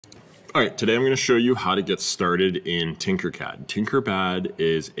All right, today I'm going to show you how to get started in TinkerCad. TinkerCad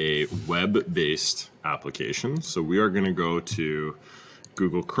is a web-based application. So we are going to go to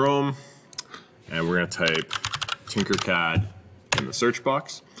Google Chrome and we're going to type TinkerCad in the search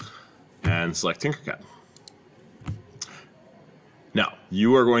box and select TinkerCad. Now,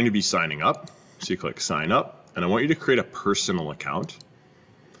 you are going to be signing up. So you click sign up and I want you to create a personal account.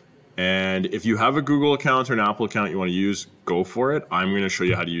 And if you have a Google account or an Apple account you want to use, go for it. I'm going to show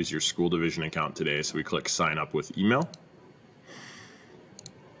you how to use your school division account today. So we click sign up with email.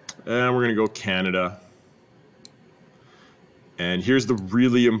 And we're going to go Canada. And here's the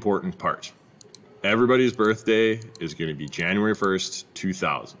really important part. Everybody's birthday is going to be January 1st,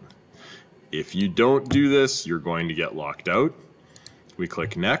 2000. If you don't do this, you're going to get locked out. We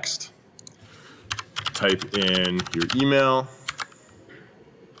click next. Type in your email.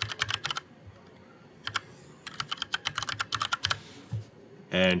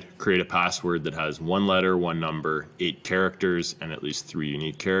 And create a password that has 1 letter, 1 number, 8 characters, and at least 3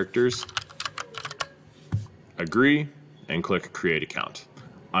 unique characters. Agree, and click Create Account.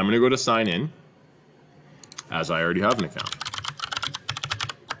 I'm going to go to Sign In, as I already have an account.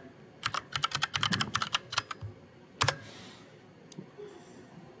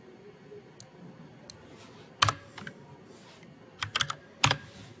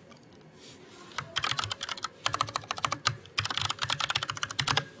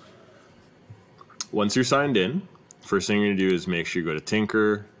 Once you're signed in, first thing you're going to do is make sure you go to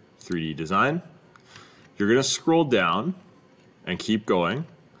Tinker, 3D Design. You're going to scroll down and keep going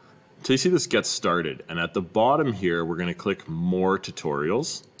until you see this Get Started. And at the bottom here, we're going to click More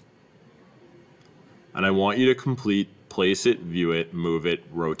Tutorials. And I want you to complete Place It, View It, Move It,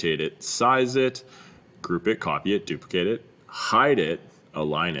 Rotate It, Size It, Group It, Copy It, Duplicate It, Hide It,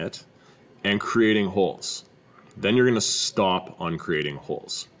 Align It, and Creating Holes. Then you're going to stop on Creating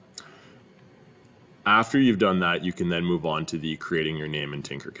Holes. After you've done that, you can then move on to the creating your name in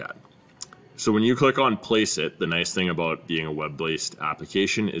TinkerCad. So when you click on Place It, the nice thing about being a web-based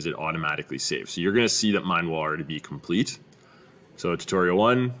application is it automatically saves. So you're going to see that mine will already be complete. So tutorial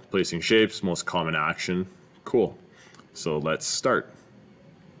 1, placing shapes, most common action. Cool. So let's start.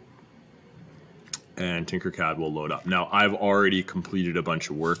 And TinkerCad will load up. Now I've already completed a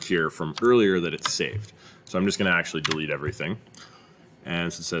bunch of work here from earlier that it's saved. So I'm just going to actually delete everything.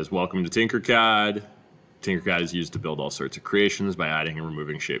 And so it says, welcome to TinkerCad. TinkerCad is used to build all sorts of creations by adding and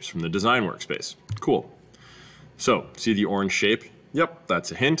removing shapes from the design workspace. Cool. So, see the orange shape? Yep,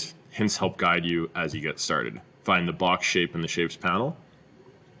 that's a hint. Hints help guide you as you get started. Find the box shape in the Shapes panel.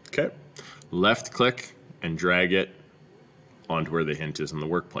 Okay. Left click and drag it onto where the hint is in the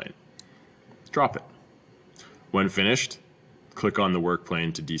work plane. Drop it. When finished, click on the work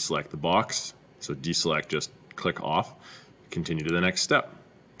plane to deselect the box. So deselect, just click off. Continue to the next step.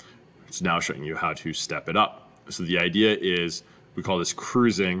 It's now showing you how to step it up. So the idea is, we call this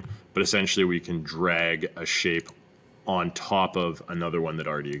cruising, but essentially we can drag a shape on top of another one that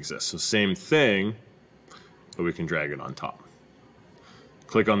already exists. So same thing, but we can drag it on top.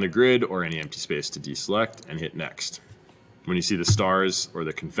 Click on the grid or any empty space to deselect and hit next. When you see the stars or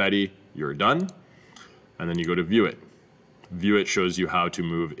the confetti, you're done. And then you go to View It. View It shows you how to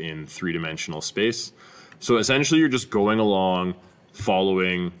move in 3-dimensional space. So essentially you're just going along,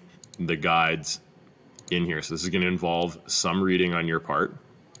 following the guides in here. So this is going to involve some reading on your part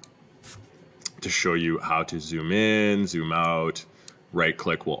to show you how to zoom in, zoom out. Right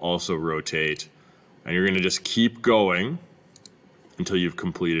click will also rotate. And you're going to just keep going until you've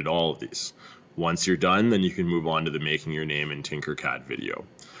completed all of these. Once you're done, then you can move on to the Making Your Name in TinkerCad video.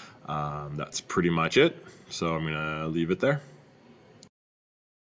 That's pretty much it. So I'm going to leave it there.